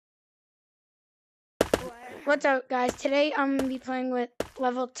What's up, guys? Today I'm gonna be playing with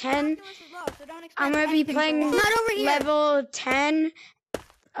level 10. So I'm gonna be playing level 10,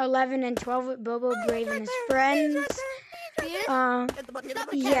 11, and 12 with bobobrave and his friends. Yeah.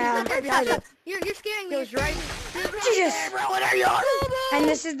 You're scaring me. Jesus. And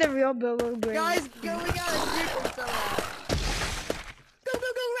this is the real bobobrave. Guys, go! We gotta shoot them. Go!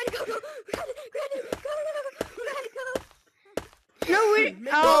 Ready, go! No,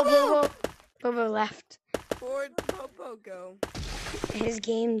 oh, Bobo left. Where'd Bobo go? His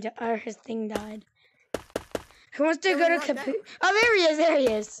his thing died. Who wants to go to Capu? Oh, there he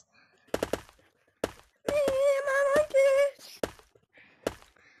is. Me and my monkeys.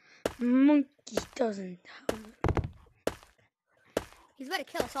 Monkey doesn't have it. He's about to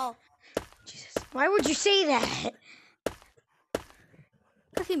kill us all. Jesus, why would you say that?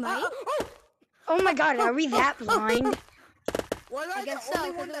 Cause he might. Oh my God, are we that blind? I guess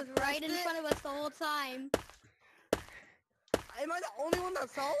so, because it was right in front of us the whole time. Am I the only one that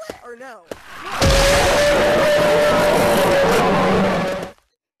saw it, or no?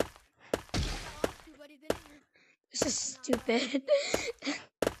 This is stupid.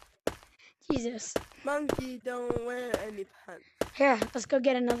 Jesus. Monkey don't wear any pants. Here, let's go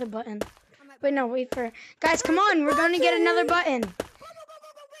get another button. Wait, no, wait for... Guys, come on, we're going to get another button.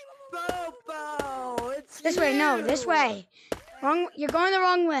 Bobo, it's This way, no, this way. Wrong, you're going the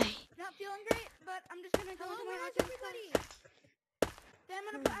wrong way. Not feeling great, but I'm just gonna go into my house. Everybody. Then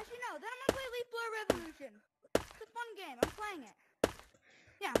I'm gonna play Elite Blur Revolution. It's a fun game. I'm playing it.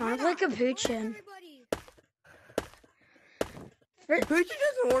 Yeah. I want to play Capuchin. Capuchin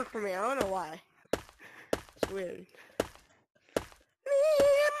doesn't work for me. I don't know why. It's weird. Me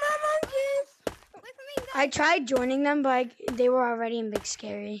and my monkeys. Wait for me, guys. I tried joining them, but they were already in Big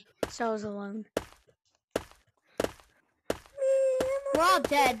Scary, so I was alone. We're all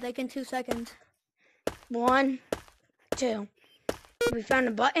dead, like in 2 seconds. 1, 2. We found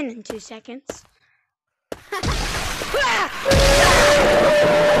a button in 2 seconds.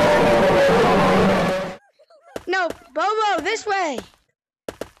 No, Bobo, this way.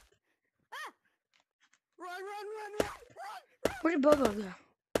 Run. Where did Bobo go?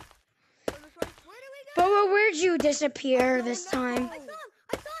 Bobo, where'd you disappear this time? I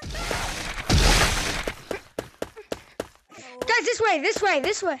saw him. Guys,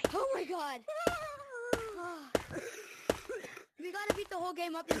 this way. Oh my God. We gotta beat the whole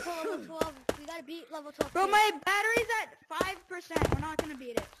game up until level 12. We gotta beat level 12. Bro, my battery's at 5%. We're not gonna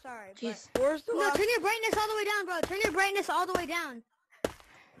beat it. Sorry. Jeez. Where's the No, turn your brightness all the way down, bro. Turn your brightness all the way down.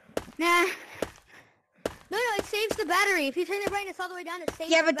 Nah. No, it saves the battery. If you turn your brightness all the way down, it saves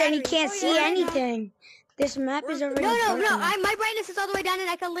Yeah, the but then he battery. can't see anything. This map is already No. broken. My brightness is all the way down, and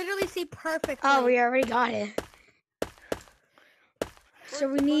I can literally see perfectly. Oh, we already got it. So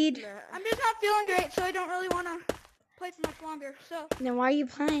we need... I'm just not feeling great, so I don't really want to play for much longer. So. Then why are you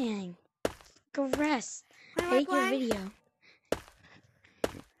playing? Go rest. Why am I Hate your playing? video.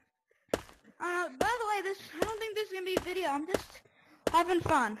 By the way, I don't think this is gonna be a video. I'm just having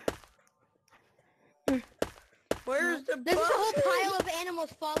fun. Where's the There's a whole button? pile of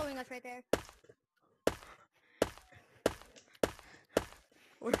animals following us right there.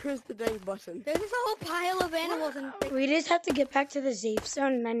 Where's the dang button? There's just a whole pile of animals and We just have to get back to the safe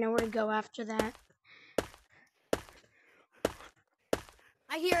zone, and I know where to go after that.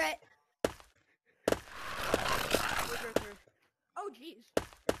 I hear it. Oh jeez.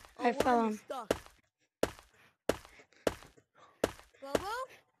 I fell on. Bobo?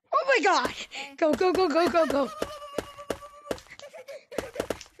 Oh my God! Go.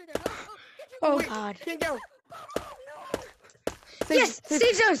 Oh God. Can't go. Yes!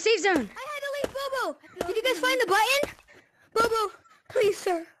 Safe zone! I had to leave Bobo. Did you guys find the button? Bobo, please,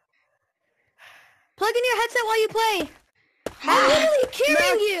 sir. Plug in your headset while you play. I'm literally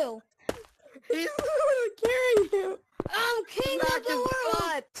carrying you. He's literally carrying you. I'm king Smack of the his world.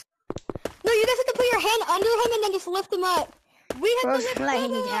 butt. No, you guys have to put your hand under him and then just lift him up. We have Bro's to lift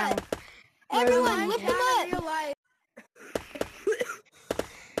laying Bobo down. up. Everyone, lift him Not in up. real life.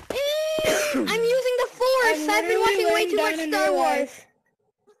 I'm using the Force. I've been watching way too much Star Wars.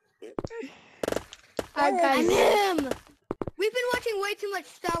 I'm him. We've been watching way too much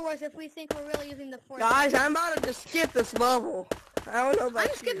Star Wars if we think we're really using the Force. Guys, I'm about to just skip this level. I don't know about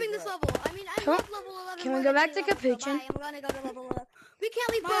I'm skipping this level. I mean, I Come love level 11. Can we more go than back to any level, so Capuchin? bye. I'm gonna go to level 11. We can't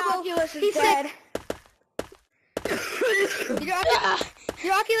leave My Bobo. Oculus is He's dead. sick.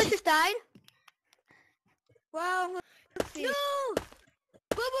 Your Oculus just died? Well, let's see. No!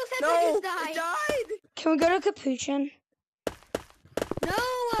 Bobo's headset No, just died. it died. Can we go to Capuchin?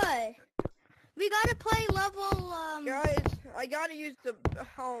 No! We gotta play level, Guys, I gotta use the.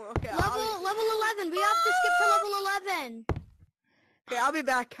 Oh, okay. level 11. We have to skip to level 11. Okay, I'll be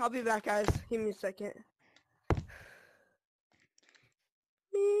back. I'll be back, guys. Give me a second.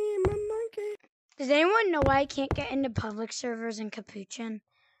 Me and my monkey. Does anyone know why I can't get into public servers in Capuchin?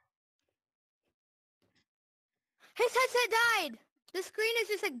 His headset died. The screen is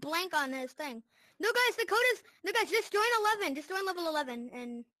just like blank on this thing. No, guys, the code is... No, guys, just join 11. Just join level 11.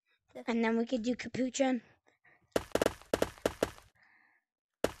 And And then we could do Capuchin.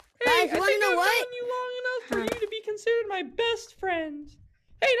 Guys, you want to know what? I've known you long enough for you to be considered my best friend.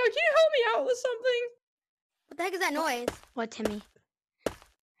 Hey, now can you help me out with something? What the heck is that noise? What, Timmy?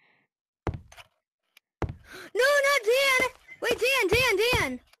 No, not Dan! Wait,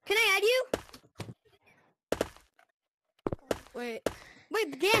 Dan! Can I add you?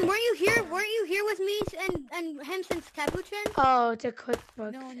 Wait, Dan, weren't you here? Weren't you here with me and him since Capuchin? Oh, it's a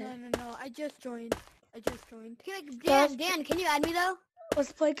cookbook. No. I just joined. Dan, can you add me though?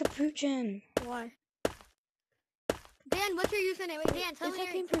 Let's play Capuchin. Why? Dan, what's your username? Wait, Dan, tell Is me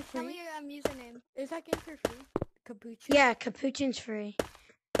that game for tell me free? your username. Is that game for free? Capuchin? Yeah, Capuchin's free.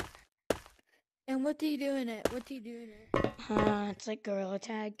 And what do you do in it? It's like Gorilla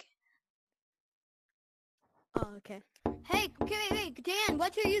Tag. Oh, okay. Hey, wait, Dan,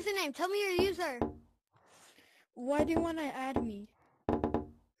 what's your username? Tell me your user. Why do you want to add me?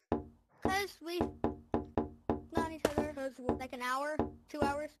 Cause we known each other like an hour, 2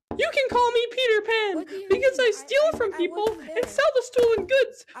 hours. You can call me Peter Pan What do you because mean? I steal from I people wasn't and there. sell the stolen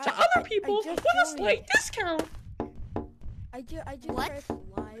goods to I other people just with a joined. slight discount. I just What? pressed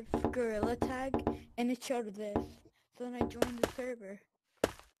live Gorilla Tag and it showed this. So then I joined the server.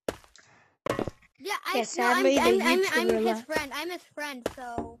 Yeah, Yeah, sadly, the I'm youth gorilla. his friend. I'm his friend,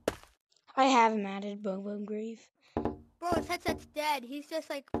 so... I have him added, bobobrave. Bro, his headset's dead. He's just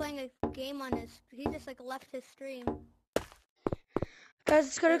like playing a game on his... He just like left his stream. Guys,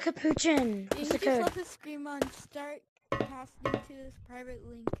 let's go to Capuchin. You What's just the code? left a scream on start casting to this private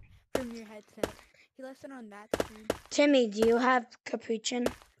link from your headset. He left it on that screen. Timmy, do you have Capuchin?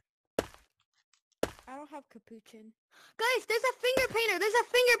 I don't have Capuchin. Guys, there's a finger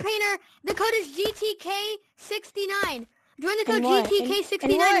painter. The code is GTK69. Join the code And what? GTK69.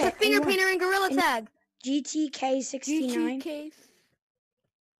 And There's a what? finger And what? painter in Gorilla And- Tag. GTK69?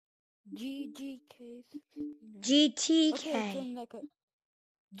 GGK. GTK. Okay, join that code.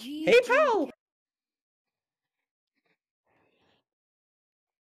 Hey, pal!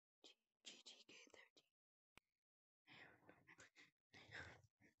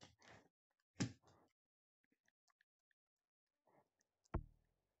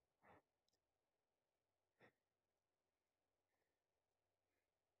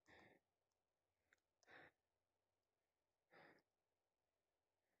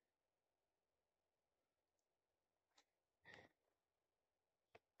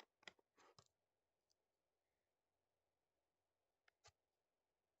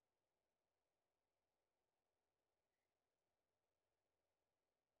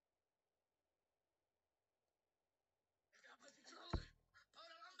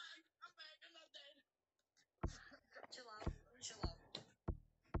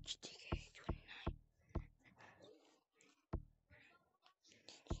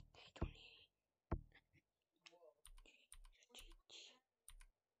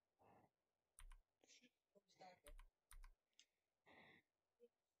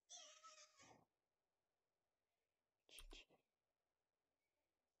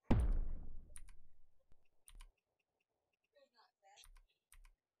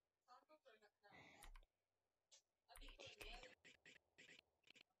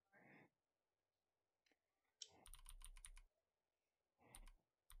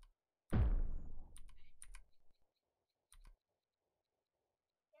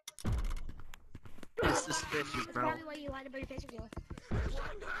 That's suspicious, bro. Probably why you lied about your face reveal.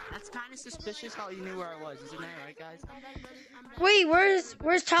 That's kind of suspicious how you knew where I was. Isn't that right, guys? Wait,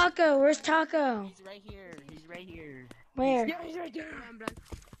 where's Taco? Where's Taco? He's right here. He's right here. Where? Yeah, he's right there.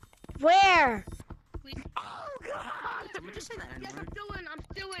 Where? Oh, God. Someone just say that anymore. I'm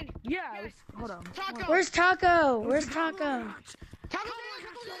still in. Yeah. Hold on. Where's Taco? Where's Taco?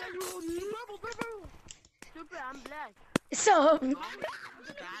 Stupid, I'm black. So,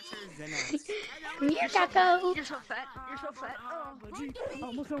 Bastards here, Taco. You're so fat.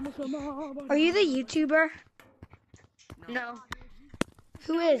 Are you the YouTuber? No.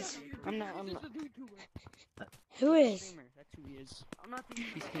 Who is? I'm not. Who is? Streamer. That's who he is. I'm not the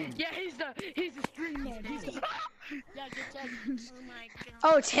He's streaming. Yeah, he's the streamer. Yeah, good job. Oh my God.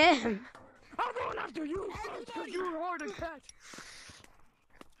 Oh, it's him. I'm going after you, because you're hard to catch.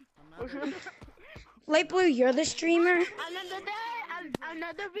 I'm not. Light Blue, you're the streamer?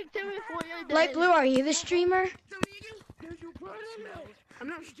 Another victory for you. Light Blue, are you the streamer? I'm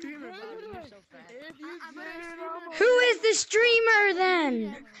not streaming, bro. You're so fat. Who is the streamer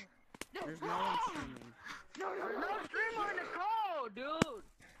then? There's no one streaming. No streamer in the code, dude.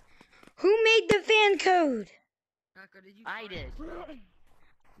 Who made the fan code? I did.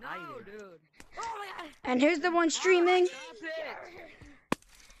 No, dude. And who's the one streaming? Stop it.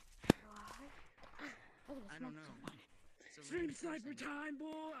 I don't know. Stream sniper time,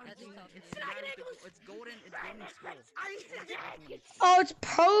 boy. It's golden. It's golden skull. Oh,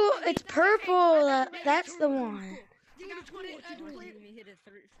 it's purple. That's the one. You gotta put it in. What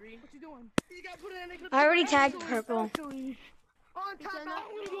you doing? You gotta put it in. I already tagged purple. On top of.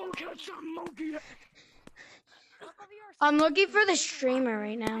 I'm gonna catch some monkey. I'm looking for the streamer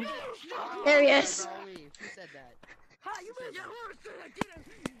right now. There he is. Who said that? Hi, you better get him.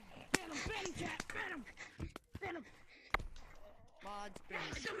 Phantom cat, Phantom. Mod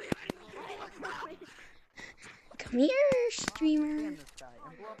spins. Come here, streamer. Spam this guy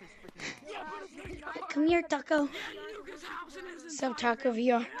and blow up his freaking mouth. Come here, Taco. Sub Taco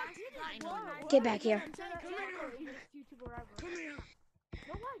VR. Get back here.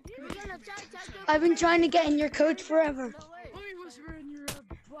 I've been trying to get in your coach forever.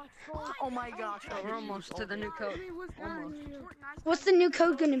 Oh my gosh, we're almost to the new code. Almost. What's the new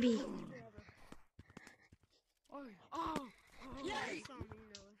code gonna be?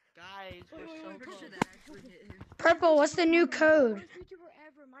 Guys, we're so close. Purple, what's the new code?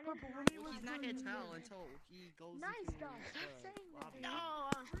 He's not gonna tell until he goes into the lobby.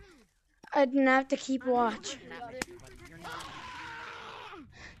 I didn't have to keep watch. You're not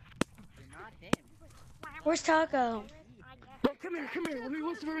him. Where's Taco? Come here. Let me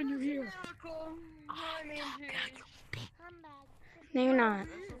whisper in your ear. No, you're not.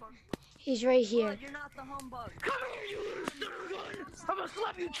 He's right here. You're not the humbug. Come here, you little son. I'm gonna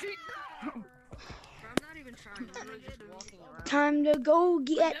slap your cheek. I'm not even trying. I'm literally just walking around. Time to go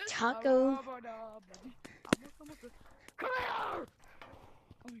get Taco. Come here.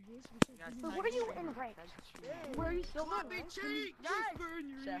 Where are you in rank? Where are you still in rank?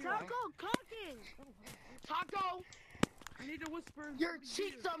 Taco, cooking. Taco. I need to whisper. Your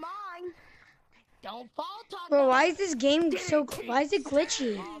cheeks are mine. Don't fall, Taco. Bro, why is this game so? Why is it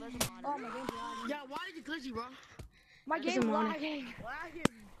glitchy? Oh, my game's lagging. Yeah, why is it glitchy, bro? My Because game's I'm on it. lagging.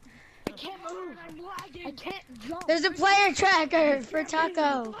 I can't move. I'm lagging. I can't jump. There's a player tracker for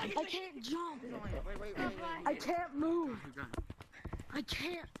Taco. I can't jump. I can't move. I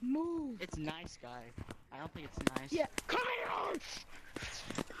can't move. It's nice, guy. I don't think it's nice. Yeah. Come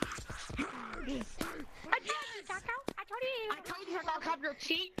here. I told you about cover your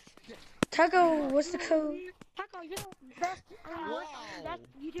cheeks. Taco, what's the code? Taco, you're the best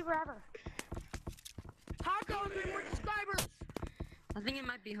YouTuber ever. Taco, 3 more subscribers. I think it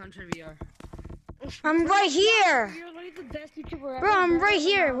might be Hunter VR. I'm right here. You're like the best YouTuber ever. Bro, I'm right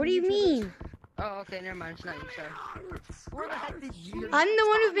here. What do you mean? Oh, okay, never mind. It's not you, sorry. Where the heck did you? I'm the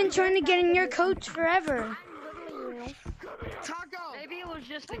one who's been trying to get in your coach forever. Taco! Maybe it was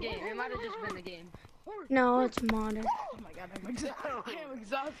just the game. It might have just been the game. No, it's modern. Oh my god, I'm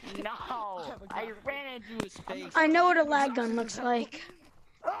exhausted. No, I ran into his face. I know what a lag gun looks like.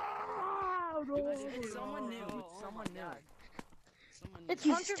 Oh, no. It's someone new. It's someone new. It's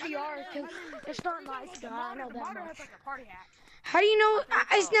Hunter VR, because it's not nice, guy. I know that much. How do you know?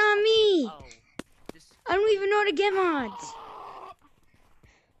 It's not me. Oh. Just, I don't even know how to get mods.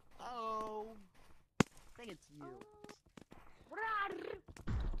 oh. I think it's you.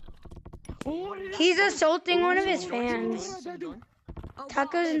 He's assaulting one of his fans.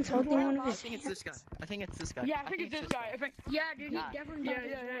 Taco's insulting one of I his think it's fans. this guy. I think it's this guy. Yeah, I think it's this guy. I think. Yeah, dude, he definitely. Yeah.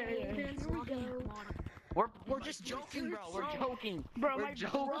 Here we go. We're just joking, bro. We're joking. Bro, We're my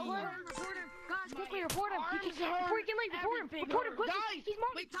joking. Guys, quickly report him. Before he can leave, report him. Report him, quickly. He's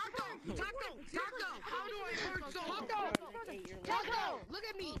marked. Wait, Taco! How do I hurt so Taco, look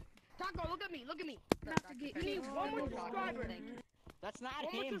at me! Taco, look at me! You need 1 more subscriber. That's not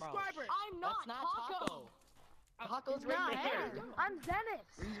One more him, bro. subscriber. I'm not That's not Taco. Taco's Not right there. him. I'm Zenith.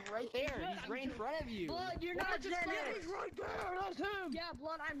 He's right there. He's right in front of you. Blood, you're not Zenith. He's right there. That's him. Yeah,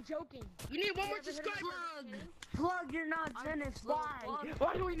 Blood, I'm joking. You need 1 more subscriber! Plug, you're not Zenith. Why?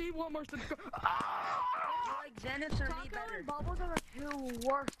 Why do we need 1 more subscriber? Like Zenith or me better? Bubbles are the 2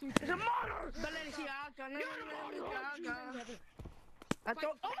 worst YouTubers. It's a murder! I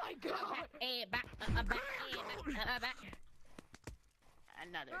don't. Oh my god!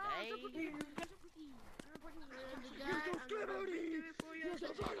 Another day.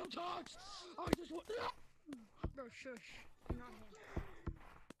 Bro, shush.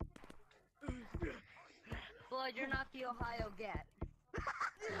 Blood, you're not the Ohio Get.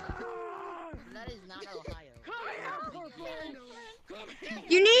 That is not Ohio.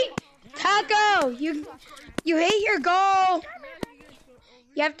 You need Taco. You hit your goal.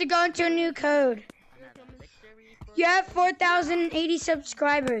 You have to go into a new code. You have 4,080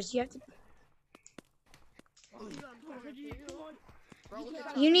 subscribers. You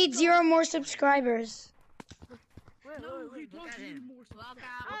need 0 more subscribers. You got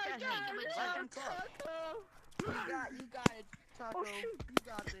it, Taco. You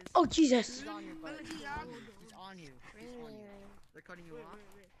got this. Oh, Jesus. He's on your butt. He's on you. They're cutting you off.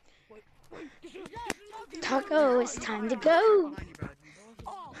 Taco, it's time to go.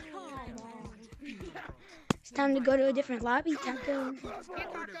 It's time to go to a different lobby, Taco.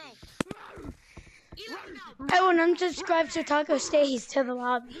 I will unsubscribe so Taco stays to the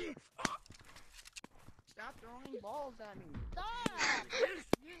lobby. Stop throwing balls at me.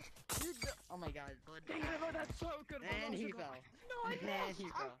 Oh my god, blood. That's so good. And he fell. And he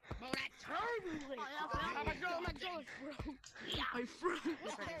fell. Oh, that totally. My girl is broke.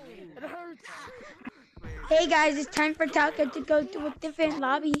 It hurts. Hey guys, it's time for Taco to go to a different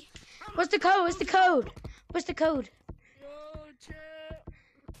lobby. What's the code? What's the code? What's the code?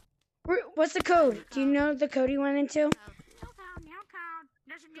 What's the code? Do you know the code he went into? New code.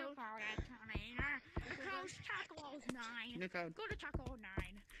 There's a new code coming. The code's Taco 9. New code. Go to Taco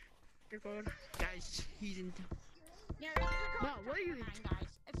 9. New code. Guys, he's in. Yeah, there's a code. No, what are you? 9, guys.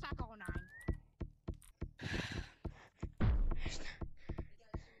 It's Taco 9.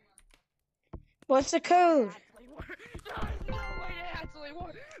 What's the code? There's no way it actually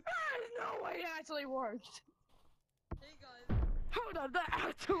worked. There's no way it actually worked. Hey guys. Hold on, that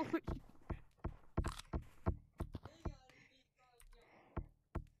actually.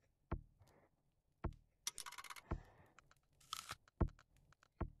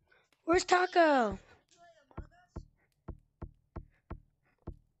 Where's Taco?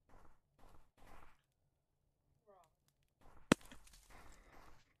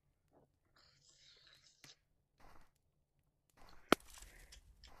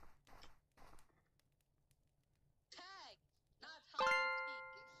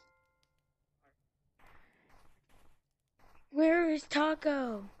 Where is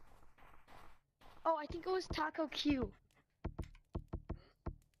Taco? Oh, I think it was Taco Q.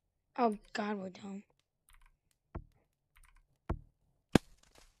 Oh God, we're dumb.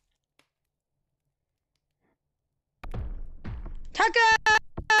 Taco!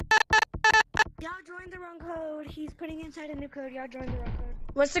 Y'all joined the wrong code. He's putting inside a new code. Y'all joined the wrong code.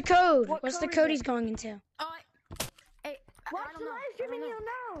 What's the code? What What's the code code is he's going into? Hey, watch the live stream and you'll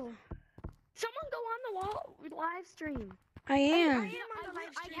know. Someone go on the wall live stream. I am. I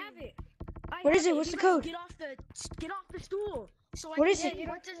have it. What is it? What's the code? Get off the stool. So What is it?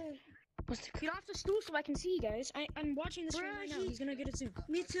 What's the code? Get off the stool so I can see you guys. I'm watching the stream right now. He's gonna get it soon.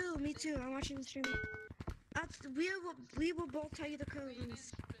 Me too. I'm watching the stream. We will both tell you the code.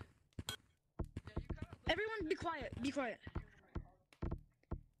 Everyone, be quiet. Be quiet.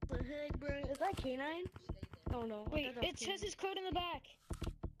 What the heck, bro? Is that K9? Oh no. Wait, it says his code in the back.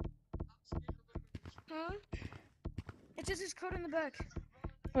 Huh? It says his code in the back.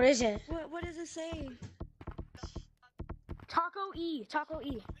 What is it? What does it say? Taco E.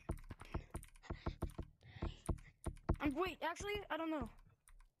 Wait, actually, I don't know.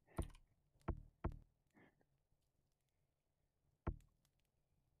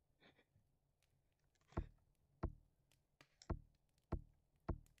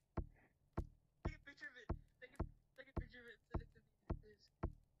 Take a picture of it. Take a picture of it. Send it to me, please.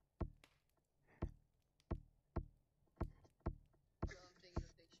 I'm taking a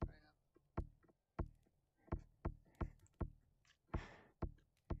picture right now.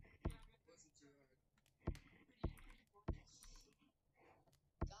 Wasn't too hard.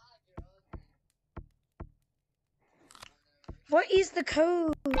 God, you're ugly. What is the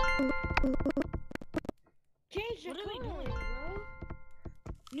code? Change your code, bro.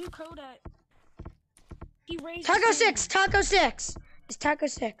 New code at. He raised. Taco 6. Taco 6. It's Taco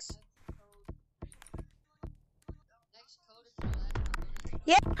 6. Next code is your last.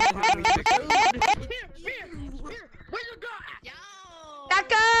 Yeah. Here. Where you go? Yo!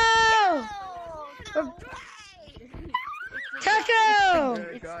 Taco! Taco!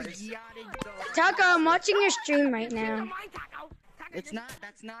 Taco, I'm watching your stream right now. It's not.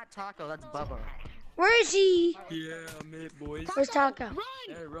 That's not Taco. That's Bubba. Where is he? Yeah, I'm it, boys. Where's Taco?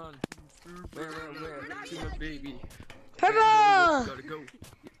 Hey, run. Where? To my baby. Purple! Gotta go.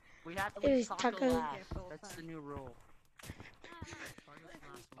 We have to It leave was Taco Taco. last. That's the new rule.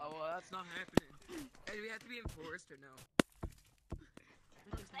 Oh, well, that's not happening. Hey, do we have to be enforced or no?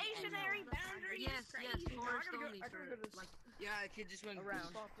 Stationary boundary. Yes, forest only for like Yeah, kid just went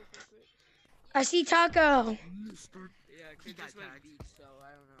around. I see Taco. Yeah, kid just went beach, so I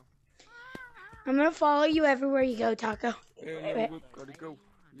don't know. I'm gonna follow you everywhere you go, Taco. Wait. Gotta go.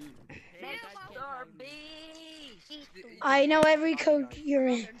 I know every code you're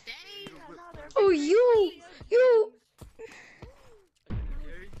in. Oh, you.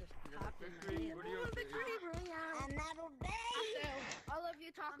 All of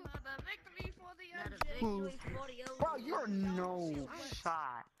you talk about the victory for the Bro, you're no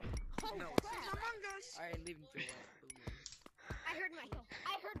shot. No. Alright, leave him through. I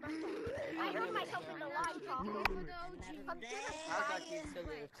heard myself in the live talk.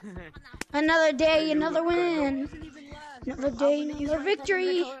 Another day, another win. Another day, another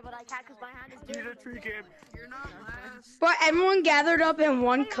victory. You're not last. But everyone gathered up in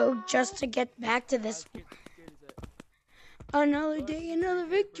one code just to get back to this one. Another day, another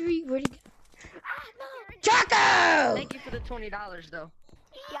victory. Where'd he go? Taco! Thank you for the $20 though.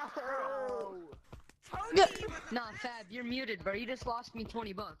 Nah, Fab, you're muted, bro. You just lost me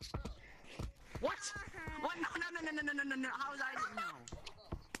 20 bucks. What? What? No. How was I didn't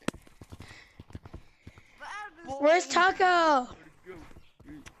know? Where's Taco?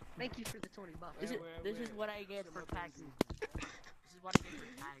 Thank you for the 20 bucks. This is what I get for tagging. This is what I get for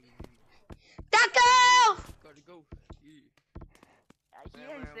tagging. Taco! Gotta go. He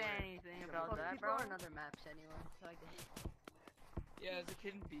didn't say anything about that, bro. Another maps anyway, so I guess. Yeah, there's a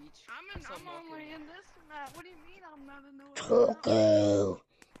kid in beach. I'm only in this map. What do you mean I'm not in the Taco.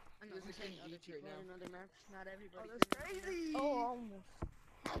 There's a kid in beach right now. Another maps, not everybody. Oh, that's crazy. Oh, almost.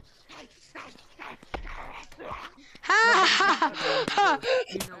 Ha ha ha! I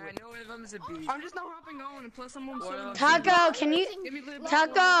know one of them is a beach. I'm just not hopping on, and plus I'm on What Taco, can you? Give me little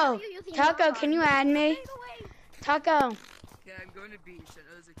Taco, Taco, can you add me? Taco, Yeah, I'm going to beach. I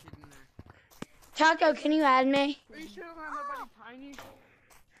know there's a kid in there. Taco, can you add me? Are you sure I don't have nobody tiny?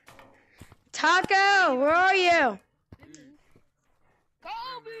 Taco, where are you?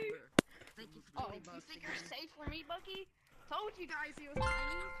 Call me! Thank you for Oh, 20 you bucks. think you're safe from me, Bucky? Told you guys he was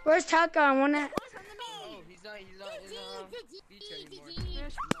tiny. Where's Taco? I wanna. Oh, he's not in beach anymore.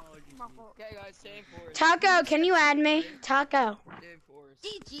 My fault. Okay, guys, stay in forest. Taco, can you add me? Taco, Stay in forest.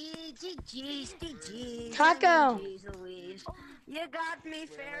 GG. Taco. Louise. You got me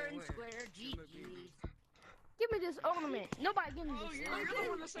fair and square, GG. Give me this ornament. Nobody give me this. You're the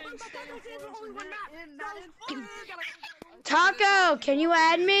one that's saying stay in forest. Taco, can you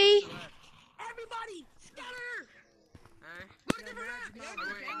add me? Everybody, scatter! Look at the map! Oh, wait,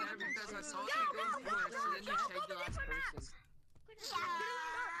 and then because I saw it go in forest, so then you take the last person.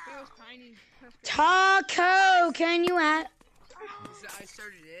 He was tiny. Taco, can you add? So I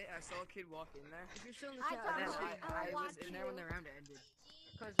started it, I saw a kid walk in there. If you're still in the And chat, then I was in there when the round ended.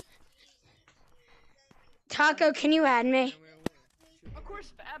 Taco, can you add me? Of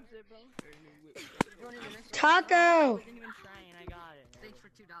course, Fab's it, bro. Taco, I wasn't even trying, I got it. thanks for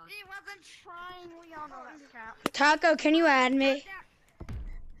 $2. He wasn't trying. We all know that's cap. Taco, can you add me?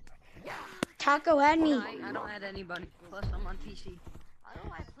 Taco, add me. No, I don't add anybody. Plus, I'm on PC. I don't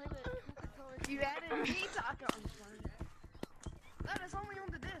like play with Coca-Cola. You added me, Taco. I'm sorry. That is only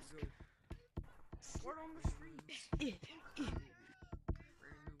on the disc. Word on the street. If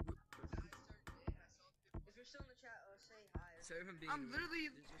you're still in the chat, say hi. So if I'm being I'm literally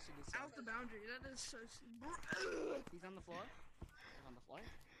just in the out the boundary. That is so. He's on the floor? He's on the floor?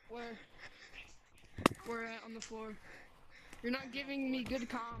 Where? Where at on the floor? You're not giving me good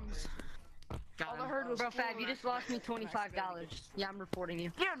comms. All I heard was Bro, Fab, you just lost me $25. Yeah, I'm reporting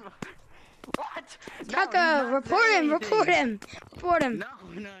you. What? Taco, report him, report him, report him. No.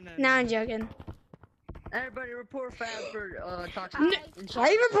 No, I'm joking. Everybody report Fab for toxic. Why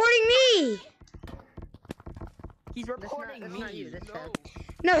are you reporting me? He's reporting That's me. not you, that's Fab.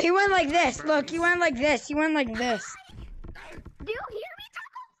 No, he went like this. Look, he went like this. He went like this. Do you hear me,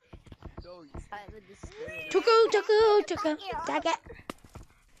 No, Taco.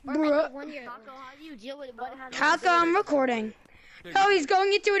 Bro. 1 year? Taco, how do you deal with what happened? Taco, I'm recording. Oh, he's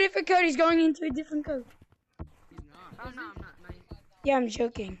going into a different code. He's going into a different code. he's not. Oh, no, I'm not. Yeah, I'm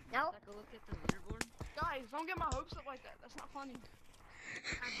joking. No. Look at the leaderboard. guys. Don't get my hopes up like that. That's not funny.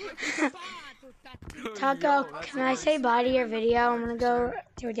 Taco, can I say bye to your video? I'm gonna go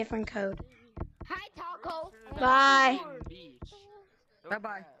to a different code. Hi, Taco. Bye.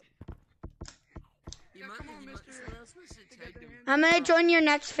 Bye-bye. I'm gonna join your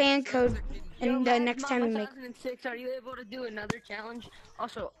next fan code and the next time we make. 2006, are you able to do another challenge?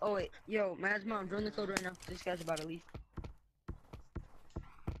 Also, oh wait, yo, Mad's mom, join the code right now. This guy's about to leave.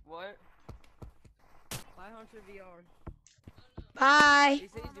 What? 500 VR. Bye. He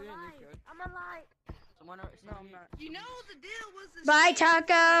said he's doing a new code. I'm alive. No, I'm not. You know the deal was the Bye,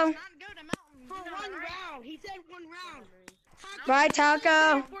 Taco. For 1 round. He said 1 round. Bye,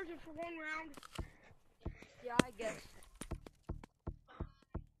 Taco. For 1 round. Yeah, I guess.